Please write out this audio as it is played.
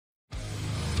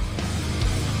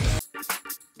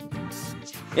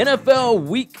NFL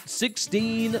Week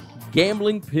 16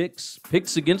 gambling picks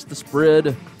against the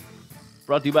spread.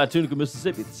 Brought to you by Tunica,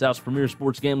 Mississippi, the South's premier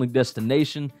sports gambling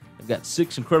destination. They've got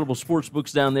 6 incredible sports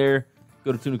books down there.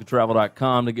 Go to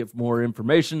tunicatravel.com to get more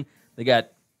information. They got,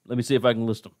 let me see if I can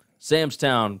list them, Sam's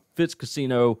Town, Fitz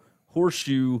Casino,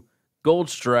 Horseshoe, Gold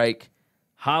Strike,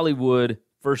 Hollywood,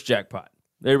 First Jackpot.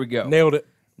 There we go. Nailed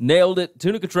it.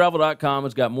 Tunicatravel.com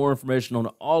has got more information on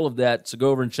all of that, so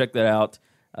go over and check that out.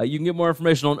 You can get more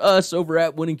information on us over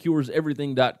at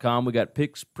winningcureseverything.com. We got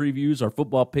picks previews. Our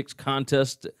football picks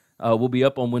contest will be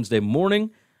up on Wednesday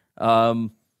morning.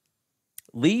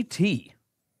 Lee T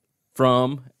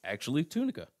from, actually,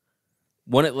 Tunica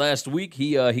won it last week.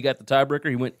 He got the tiebreaker.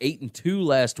 He went 8-2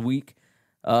 last week.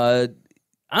 I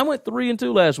went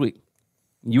 3-2 last week.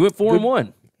 You went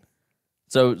 4-1.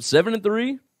 So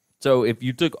 7-3. So if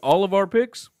you took all of our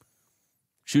picks,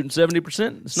 shooting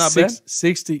 70%, it's not bad.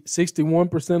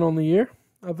 61% on the year,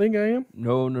 I think I am.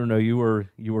 No. You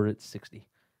were at 60.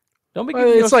 Don't be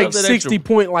it's like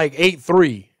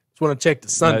 60.83. That's when I checked it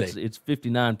Sunday. No, it's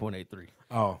 59.83.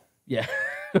 Oh. Yeah.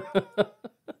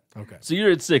 Okay. So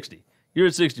you're at 60. You're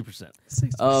at 60%.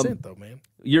 60% though, man.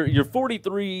 You're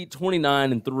 43,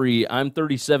 29, and 3. I'm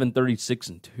 37, 36,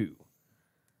 and 2.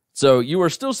 So you are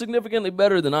still significantly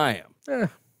better than I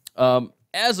am.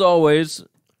 As always,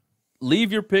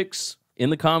 leave your picks in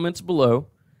the comments below,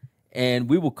 and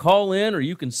we will call in, or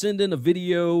you can send in a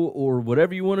video or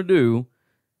whatever you want to do.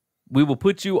 We will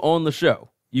put you on the show.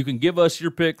 You can give us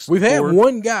your picks. We've had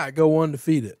one guy go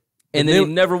undefeated. And then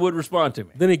he never would respond to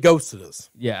me. Then he ghosted us.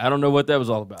 Yeah, I don't know what that was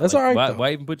all about. That's all right.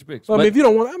 Why even put your picks? Well, I mean, if you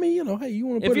don't want, hey, you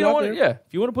want to put it out there. Yeah,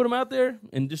 if you want to put them out there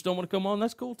and just don't want to come on,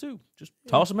 that's cool too. Just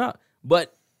toss them out.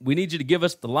 But we need you to give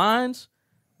us the lines.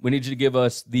 We need you to give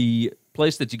us the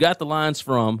place that you got the lines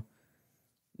from.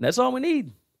 That's all we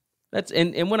need.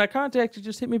 And when I contact you,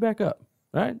 just hit me back up.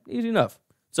 All right? Easy enough.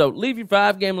 So leave your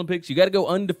 5 gambling picks. You got to go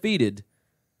undefeated.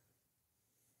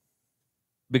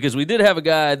 Because we did have a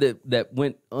guy that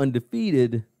went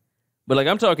undefeated, but like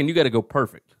I'm talking, you got to go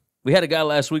perfect. We had a guy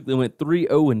last week that went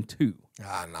 3-0-2.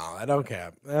 Ah, no, that don't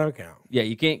count. That don't count. Yeah,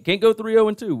 you can't go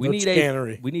 3-0-2. We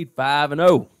need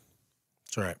 5-0.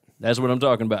 That's right. That's what I'm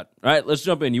talking about. All right, let's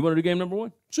jump in. You want to do game number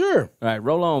 1? Sure. All right,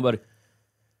 roll on, buddy.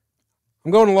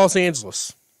 I'm going to Los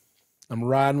Angeles. I'm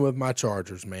riding with my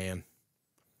Chargers, man.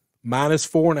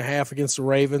 -4.5 against the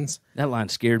Ravens. That line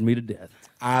scared me to death.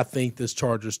 I think this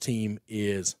Chargers team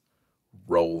is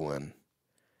rolling.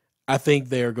 I think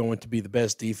they're going to be the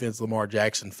best defense Lamar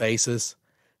Jackson faces.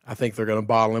 I think they're going to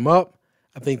bottle him up.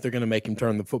 I think they're going to make him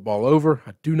turn the football over.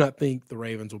 I do not think the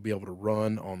Ravens will be able to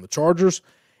run on the Chargers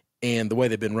and the way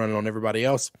they've been running on everybody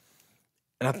else.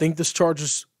 And I think this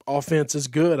Chargers offense is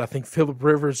good. I think Phillip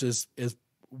Rivers is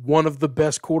one of the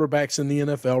best quarterbacks in the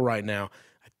NFL right now.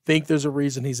 I think there's a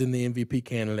reason he's in the MVP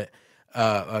candidate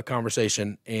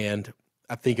conversation. And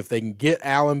I think if they can get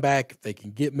Allen back, if they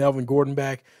can get Melvin Gordon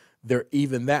back, they're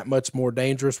even that much more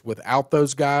dangerous. Without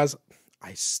those guys,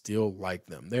 I still like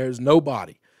them. There's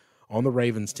nobody on the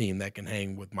Ravens team that can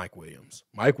hang with Mike Williams.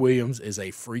 Mike Williams is a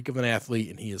freak of an athlete,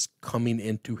 and he is coming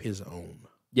into his own.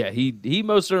 Yeah, he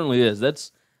most certainly is.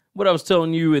 That's what I was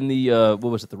telling you in the,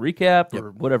 the recap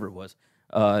or whatever it was.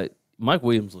 Mike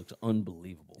Williams looks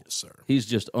unbelievable. Yes, sir. He's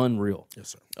just unreal.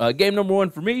 Yes, sir. Game number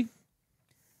 1 for me,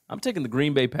 I'm taking the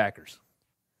Green Bay Packers.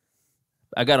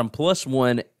 I got them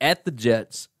 +1 at the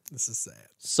Jets. This is sad.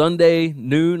 Sunday,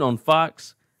 noon on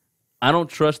Fox. I don't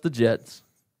trust the Jets.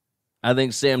 I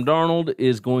think Sam Darnold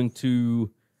is going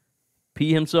to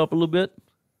pee himself a little bit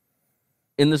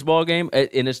in this ball game,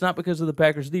 and it's not because of the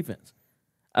Packers' defense.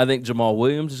 I think Jamal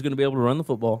Williams is going to be able to run the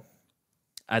football.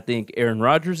 I think Aaron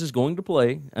Rodgers is going to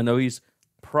play. I know he's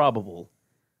probable.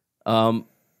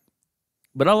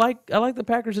 But I like the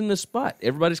Packers in this spot.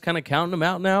 Everybody's kind of counting them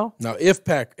out now. Now,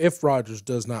 if Rodgers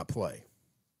does not play,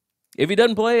 if he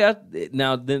doesn't play,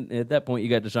 then at that point you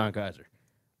got Deshaun Kaiser.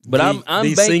 But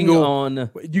I'm banking on.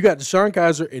 You got Deshaun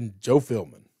Kaiser and Joe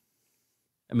Philbin.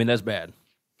 I mean, that's bad.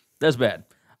 That's bad.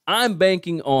 I'm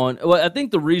banking on. Well, I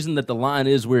think the reason that the line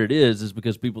is where it is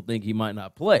because people think he might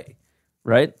not play,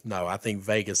 right? No, I think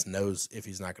Vegas knows if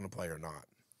he's not going to play or not.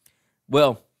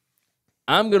 Well,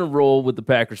 I'm going to roll with the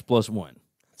Packers +1.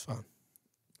 That's fine.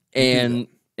 And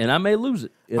I may lose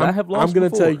it. And I have lost. I'm going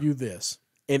to tell you this,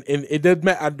 and it doesn't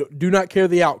matter. I do not care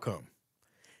the outcome.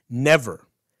 Never,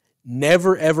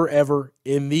 ever, ever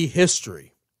in the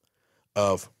history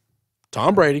of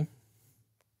Tom Brady,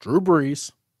 Drew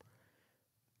Brees,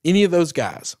 any of those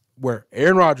guys, where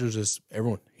Aaron Rodgers is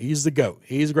everyone. He's the GOAT.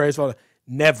 He's the greatest father.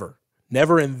 Never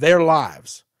in their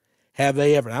lives have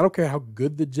they ever. And I don't care how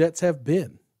good the Jets have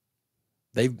been.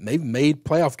 They've made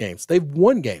playoff games. They've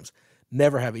won games.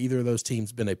 Never have either of those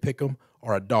teams been a pick'em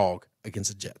or a dog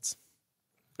against the Jets.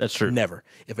 That's true. Never.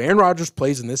 If Aaron Rodgers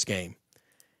plays in this game,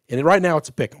 and right now it's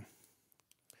a pick'em,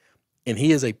 and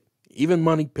he is a even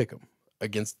money pick'em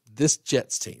against this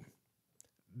Jets team,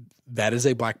 that is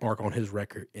a black mark on his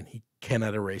record, and he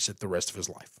cannot erase it the rest of his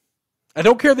life. I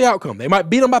don't care the outcome. They might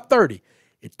beat him by 30.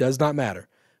 It does not matter.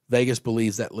 Vegas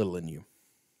believes that little in you.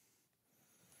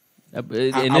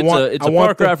 It's a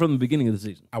far cry from the beginning of the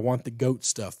season. I want the GOAT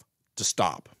stuff to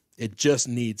stop. It just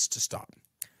needs to stop.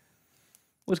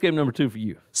 What's game number 2 for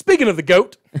you? Speaking of the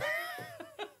GOAT,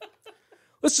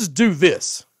 let's just do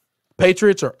this.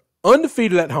 Patriots are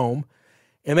undefeated at home,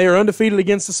 and they are undefeated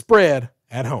against the spread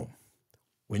at home.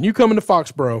 When you come into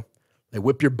Foxborough, they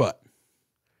whip your butt.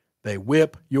 They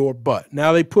whip your butt.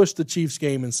 Now, they pushed the Chiefs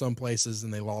game in some places,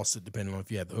 and they lost it depending on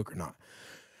if you had the hook or not.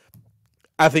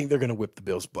 I think they're going to whip the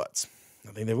Bills' butts.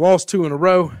 I think they've lost 2 in a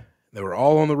row. They were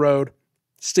all on the road.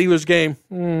 Steelers game,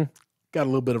 got a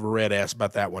little bit of a red ass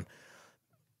about that one.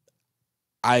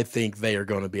 I think they are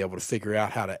going to be able to figure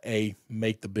out how to,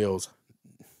 make the Bills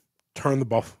turn the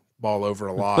ball over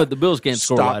a lot. But the Bills can't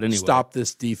score a lot anyway. Stop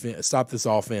this defense, stop this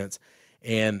offense,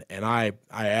 and I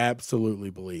absolutely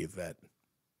believe that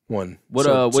one. What's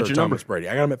your number? Brady.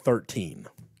 I got him at 13.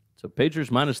 So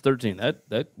Patriots minus 13.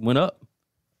 That went up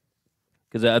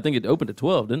because I think it opened at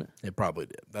 12, didn't it? It probably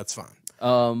did. That's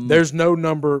fine. There's no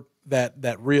number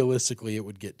that realistically it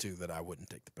would get to that I wouldn't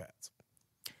take the Pats.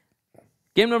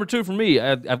 Game number 2 for me.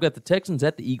 I've got the Texans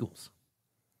at the Eagles.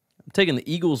 I'm taking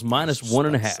the Eagles minus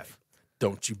 1.5.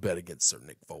 Don't you bet against Sir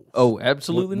Nick Foles? Oh,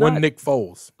 absolutely not. One Nick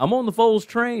Foles. I'm on the Foles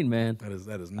train, man. That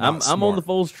is not I'm on the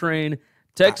Foles train.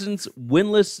 Texans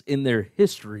winless in their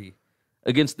history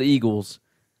against the Eagles.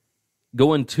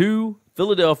 Going to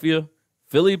Philadelphia.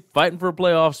 Philly fighting for a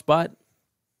playoff spot.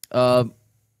 I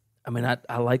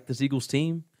like this Eagles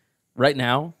team right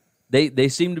now. They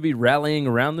seem to be rallying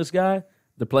around this guy.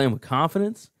 They're playing with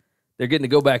confidence. They're getting to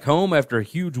go back home after a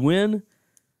huge win.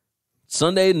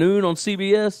 Sunday noon on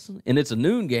CBS, and it's a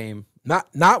noon game.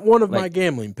 Not one of my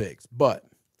gambling picks, but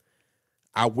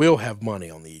I will have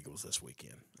money on the Eagles this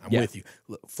weekend. I'm with you.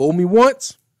 Look, fool me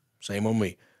once, shame on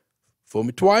me. Fool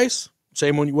me twice,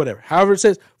 shame on you, whatever. However it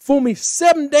says, fool me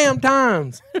 7 damn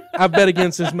times, I bet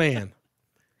against this man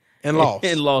and lost.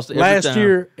 And lost every last time.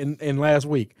 year and last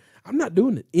week. I'm not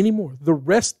doing it anymore. The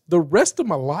rest of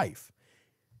my life.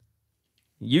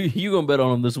 You gonna bet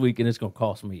on them this week, and it's gonna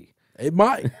cost me. It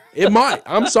might.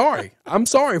 I'm sorry. I'm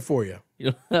sorry for you.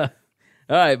 All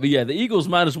right, but yeah, the Eagles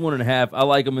minus 1.5. I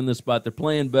like them in this spot. They're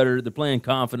playing better. They're playing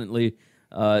confidently.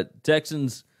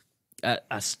 Texans,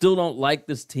 I still don't like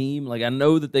this team. Like, I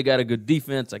know that they got a good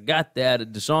defense. I got that.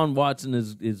 Deshaun Watson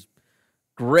is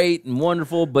great and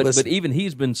wonderful, but even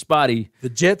he's been spotty. The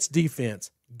Jets'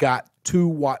 defense got to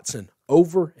Watson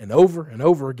over and over and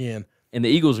over again. And the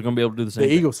Eagles are going to be able to do the same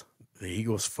thing. The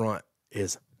Eagles' front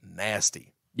is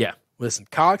nasty. Yeah. Listen,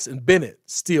 Cox and Bennett,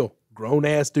 still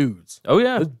grown-ass dudes. Oh,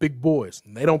 yeah. Those big boys,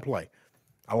 and they don't play.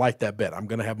 I like that bet. I'm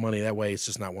going to have money that way. It's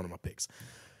just not one of my picks.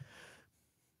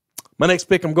 My next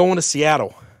pick, I'm going to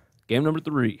Seattle. Game number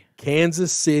 3.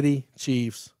 Kansas City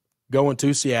Chiefs going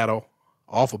to Seattle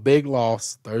off a big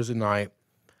loss Thursday night.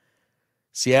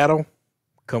 Seattle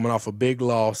coming off a big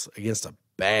loss against a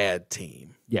bad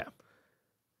team. Yeah.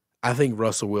 I think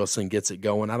Russell Wilson gets it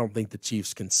going. I don't think the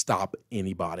Chiefs can stop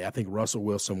anybody. I think Russell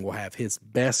Wilson will have his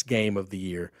best game of the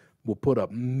year, will put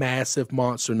up massive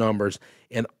monster numbers,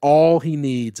 and all he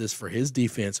needs is for his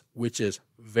defense, which is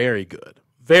very good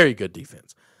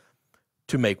defense,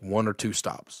 to make 1 or 2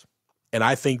 stops. And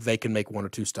I think they can make 1 or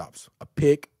 2 stops. A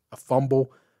pick, a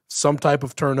fumble, some type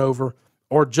of turnover,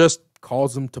 or just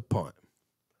cause them to punt.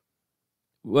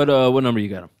 What number you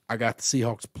got them? I got the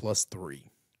Seahawks +3.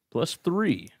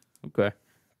 +3. Okay.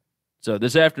 So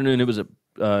this afternoon it was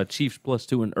a Chiefs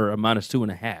 +2 or a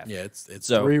 -2.5. Yeah, it's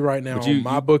 3 right now.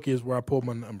 My book is where I pulled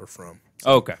my number from. So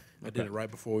okay. I did it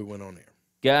right before we went on air.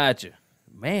 Gotcha.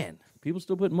 Man, people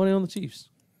still putting money on the Chiefs.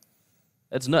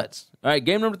 That's nuts. All right,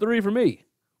 game number 3 for me.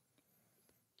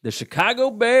 The Chicago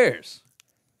Bears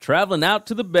traveling out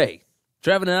to the Bay,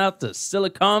 traveling out to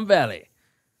Silicon Valley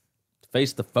to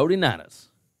face the 49ers.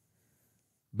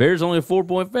 Bears only a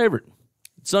 4-point favorite.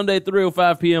 Sunday,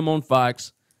 3:05 p.m. on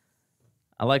Fox.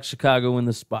 I like Chicago in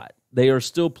this spot. They are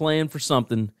still playing for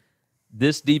something.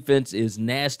 This defense is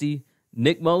nasty.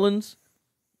 Nick Mullins,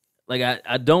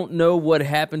 I don't know what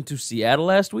happened to Seattle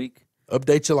last week.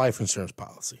 Update your life insurance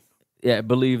policy. Yeah, I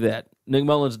believe that. Nick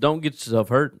Mullins, don't get yourself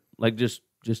hurt. Just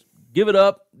give it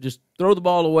up. Just throw the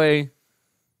ball away.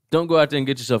 Don't go out there and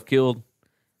get yourself killed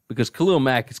because Khalil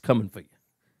Mack is coming for you.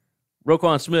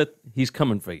 Roquan Smith, he's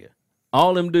coming for you.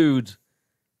 All them dudes,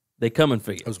 they coming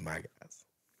for you. Those are my guys.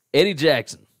 Eddie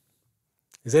Jackson.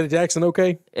 Is Eddie Jackson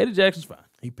okay? Eddie Jackson's fine.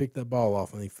 He picked that ball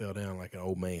off and he fell down like an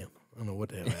old man. I don't know what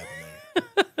the hell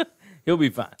happened there. He'll be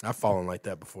fine. I've fallen like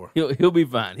that before. He'll be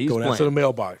fine. He's going playing. out to the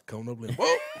mailbox. Coming up with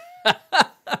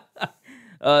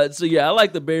So yeah, I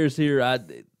like the Bears here.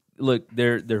 Look,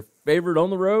 they're favored on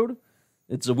the road.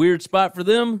 It's a weird spot for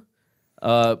them.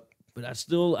 But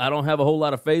I don't have a whole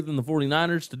lot of faith in the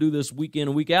 49ers to do this week in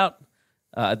and week out.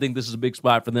 I think this is a big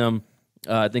spot for them.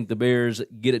 I think the Bears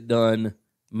get it done.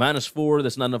 -4,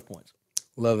 that's not enough points.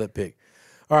 Love that pick.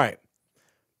 All right.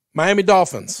 Miami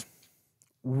Dolphins.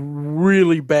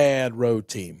 Really bad road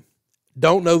team.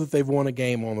 Don't know that they've won a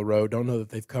game on the road. Don't know that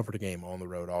they've covered a game on the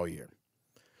road all year.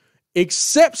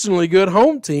 Exceptionally good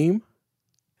home team.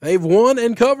 They've won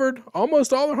and covered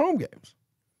almost all their home games.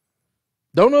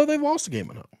 Don't know they've lost a game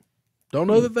at home. Don't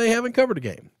know that they haven't covered a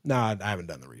game. No, I haven't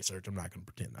done the research. I'm not going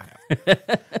to pretend I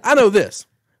have. I know this.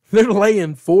 They're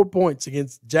laying 4 points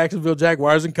against Jacksonville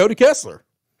Jaguars and Cody Kessler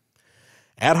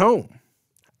at home.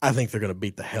 I think they're going to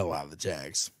beat the hell out of the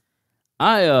Jags.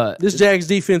 This Jags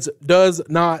defense does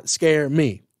not scare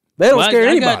me. They don't scare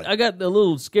anybody. I got a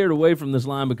little scared away from this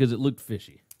line because it looked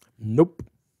fishy. Nope.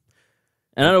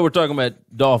 And I know we're talking about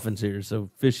Dolphins here, so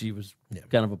fishy was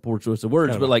kind of a poor choice of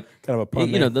words, but kind of a pun.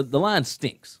 The line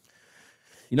stinks.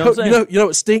 You know what I'm saying? You know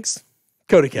what stinks?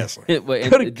 Cody Kessler.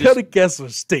 Cody Kessler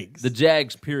stinks. The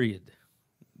Jags period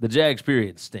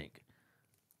stink.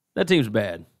 That team's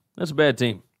bad. That's a bad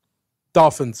team.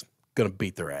 Dolphins gonna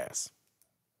beat their ass.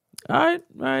 All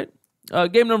right.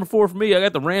 Game number 4 for me. I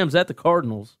got the Rams at the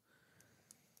Cardinals.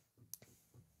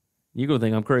 You're gonna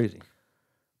think I'm crazy.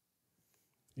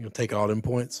 You gonna take all them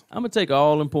points? I'm gonna take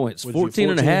all them points.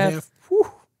 14.5.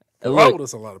 Whew.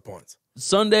 That's a lot of points.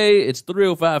 Sunday, it's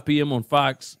 3:05 p.m. on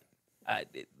Fox.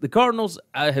 The Cardinals,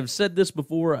 I have said this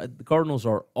before, the Cardinals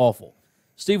are awful.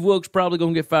 Steve Wilkes probably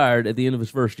going to get fired at the end of his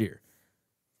first year.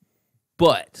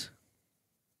 But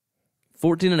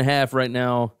 14.5 right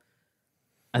now,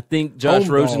 I think Josh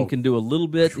Rosen can do a little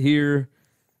bit here.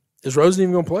 Is Rosen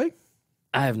even going to play?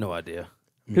 I have no idea.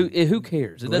 Who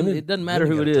cares? It doesn't matter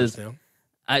who it is.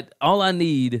 All I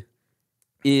need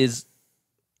is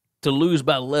to lose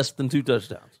by less than 2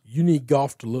 touchdowns. You need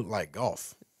golf to look like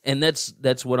golf. And that's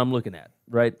what I'm looking at,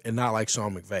 right? And not like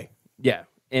Sean McVay. Yeah.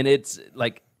 And it's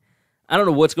like, I don't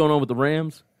know what's going on with the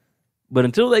Rams, but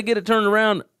until they get it turned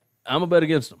around, I'm going to bet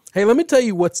against them. Hey, let me tell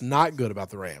you what's not good about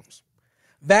the Rams.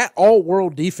 That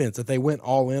all-world defense that they went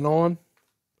all in on,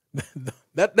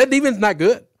 that defense is not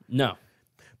good. No.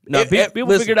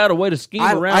 People figured out a way to scheme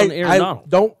around Aaron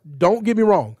Donald. Don't get me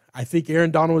wrong. I think Aaron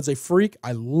Donald is a freak.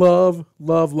 I love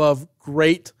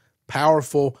great,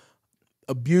 powerful,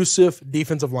 abusive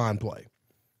defensive line play.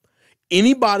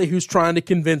 Anybody who's trying to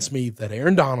convince me that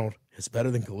Aaron Donald is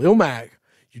better than Khalil Mack,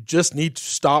 you just need to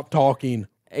stop talking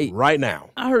right now.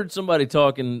 I heard somebody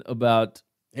talking about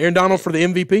Aaron Donald for the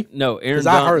MVP. No, Aaron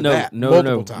Donald. I heard that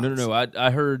multiple times. No.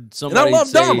 I heard somebody and I love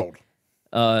say Donald.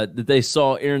 That they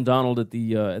saw Aaron Donald at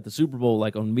the Super Bowl,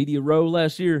 like on Media Row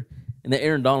last year, and that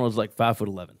Aaron Donald was like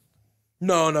 5'11".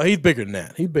 No, he's bigger than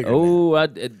that. He's bigger.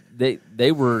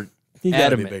 They were. He's got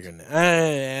to be bigger than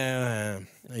that.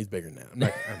 He's bigger than that.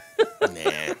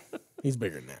 Nah, he's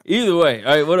bigger than that. Either way,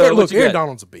 all right. Look, Aaron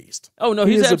Donald's a beast. Oh no,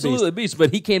 he's absolutely a beast,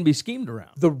 but he can be schemed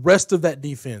around. The rest of that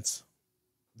defense,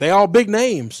 they all big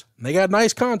names. And they got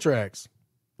nice contracts.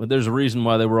 But there's a reason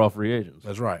why they were all free agents.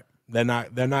 That's right. They're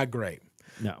not great.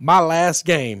 No. My last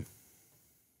game,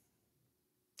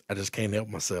 I just can't help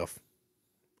myself.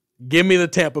 Give me the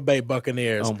Tampa Bay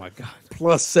Buccaneers. Oh my God.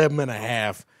 Plus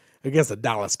 7.5 against the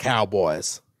Dallas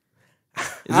Cowboys.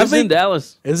 Is this in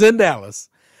Dallas? It's in Dallas.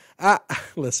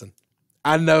 Listen,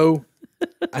 I know.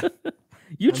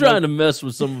 You're trying to mess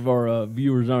with some of our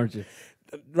viewers, aren't you?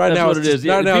 Right now,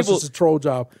 it's just a troll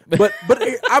job. But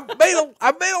I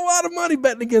made a lot of money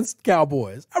betting against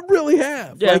Cowboys. I really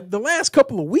have. Yeah. Like the last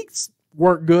couple of weeks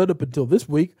weren't good up until this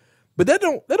week, but that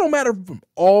don't matter from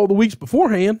all the weeks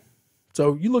beforehand.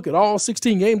 So you look at all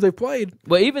 16 games they've played.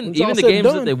 Well, even the games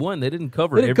that they won, they didn't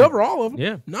cover. They didn't cover all of them.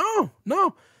 Yeah.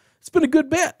 No. It's been a good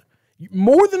bet.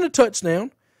 More than a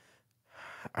touchdown.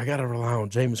 I got to rely on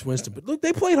Jameis Winston. But look,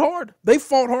 they played hard. They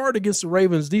fought hard against the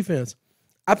Ravens defense.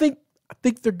 I think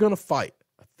they're going to fight.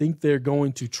 I think they're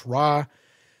going to try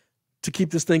to keep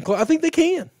this thing close. I think they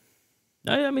can.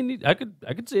 I mean, I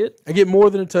could see it. I get more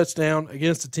than a touchdown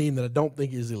against a team that I don't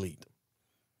think is elite.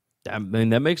 I mean,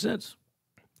 that makes sense.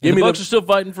 The Bucs are still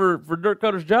fighting for Dirk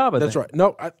Cutter's job, I think. That's right.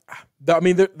 No, I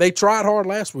mean, they tried hard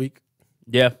last week.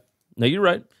 Yeah. No, you're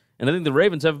right. And I think the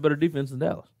Ravens have a better defense than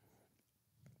Dallas.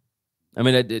 I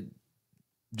mean,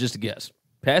 Just a guess.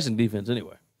 Passing defense,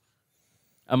 anyway.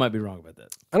 I might be wrong about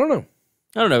that. I don't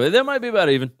know. That might be about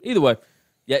even. Either way.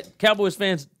 Yeah, Cowboys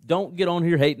fans, don't get on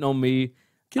here hating on me.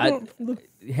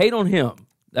 Hate on him.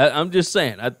 I'm just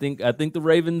saying. I think the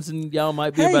Ravens and y'all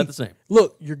might be about the same.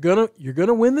 Look, you're gonna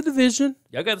win the division.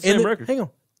 Y'all got the same record. Hang on,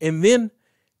 and then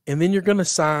you're gonna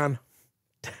sign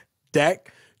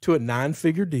Dak to a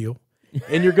 9-figure deal,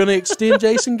 and you're gonna extend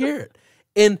Jason Garrett,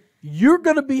 and you're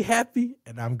gonna be happy,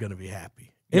 and I'm gonna be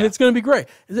happy, and it's gonna be great.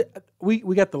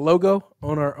 We got the logo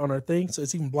on our thing, so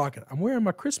it's even blocking. I'm wearing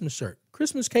my Christmas shirt.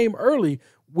 Christmas came early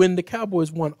when the Cowboys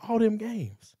won all them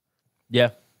games.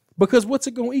 Yeah, because what's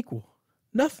it gonna equal?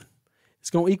 Nothing. It's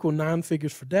going to equal 9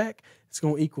 figures for Dak. It's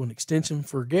going to equal an extension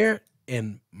for Garrett.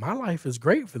 And my life is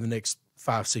great for the next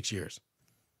 5-6 years.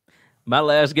 My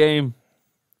last game,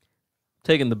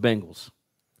 taking the Bengals.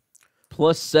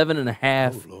 Plus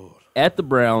 7.5 at the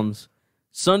Browns.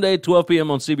 Sunday, 12 p.m.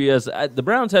 on CBS. The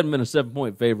Browns hadn't been a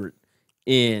 7-point favorite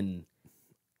in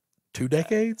 2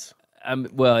 decades? I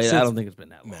don't think it's been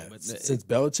that long. Since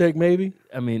Belichick, maybe?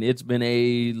 I mean, it's been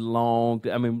a long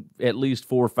at least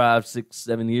 4, 5, 6,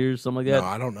 7 years, something like that. No,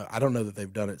 I don't know. I don't know that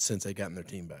they've done it since they gotten their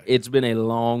team back. It's been a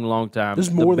long, long time.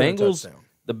 There's more than a touchdown.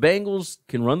 The Bengals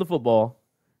can run the football.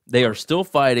 They are still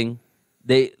fighting.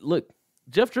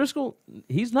 Jeff Driscoll,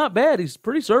 he's not bad. He's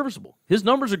pretty serviceable. His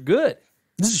numbers are good.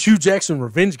 This is Hugh Jackson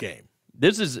revenge game.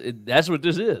 That's what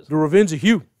this is. The revenge of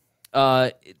Hugh.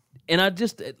 And I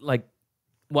just,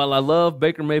 while I love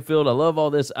Baker Mayfield, I love all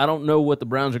this, I don't know what the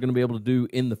Browns are going to be able to do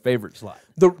in the favorite slot.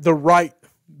 The right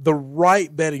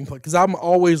betting play, because I'm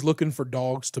always looking for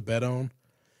dogs to bet on.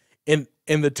 And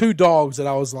the 2 dogs that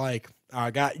I was like,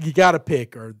 you got to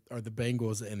pick are the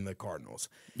Bengals and the Cardinals.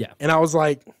 Yeah. And I was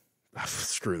like,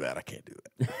 screw that. I can't do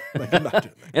that. I'm not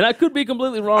doing that. And I could be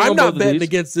completely wrong. I'm not betting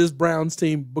against this Browns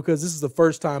team because this is the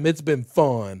first time it's been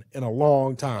fun in a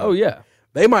long time. Oh, yeah.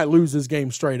 They might lose this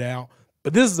game straight out.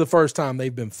 But this is the first time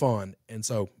they've been fun, and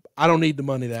so I don't need the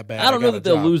money that bad. I don't know that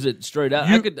they'll lose it straight out.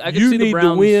 I could see the Browns. You need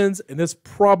the wins, and it's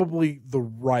probably the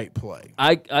right play.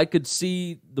 I could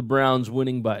see the Browns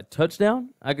winning by a touchdown.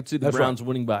 I could see the Browns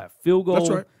winning by a field goal. That's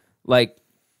right.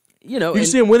 You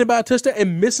see them winning by a touchdown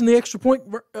and missing the extra point,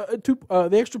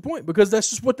 because that's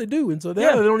just what they do, and so they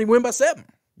don't even win by 7.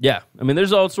 Yeah,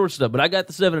 there's all sorts of stuff, but I got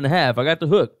the 7.5. I got the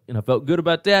hook, and I felt good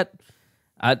about that.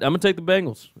 I'm going to take the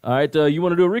Bengals. All right, you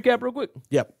want to do a recap real quick?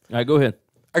 Yep. All right, go ahead.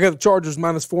 I got the Chargers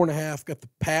minus 4.5. Got the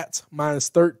Pats minus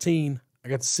 13. I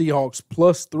got the Seahawks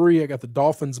plus 3. I got the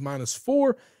Dolphins minus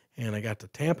 4. And I got the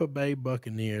Tampa Bay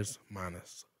Buccaneers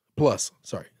plus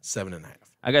 7.5.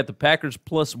 I got the Packers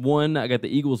plus 1. I got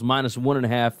the Eagles minus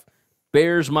 1.5.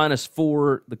 Bears minus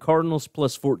 4. The Cardinals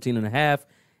plus 14.5.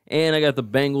 And I got the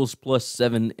Bengals plus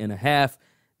 7.5.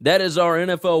 That is our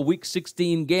NFL Week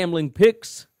 16 gambling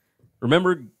picks.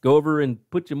 Remember, go over and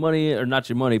put your money, or not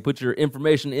your money, put your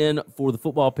information in for the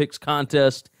Football Picks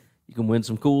contest. You can win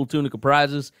some cool Tunica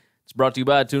prizes. It's brought to you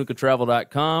by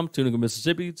TunicaTravel.com, Tunica,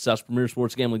 Mississippi, South's premier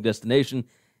sports gambling destination.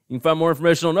 You can find more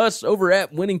information on us over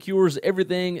at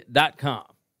WinningCuresEverything.com.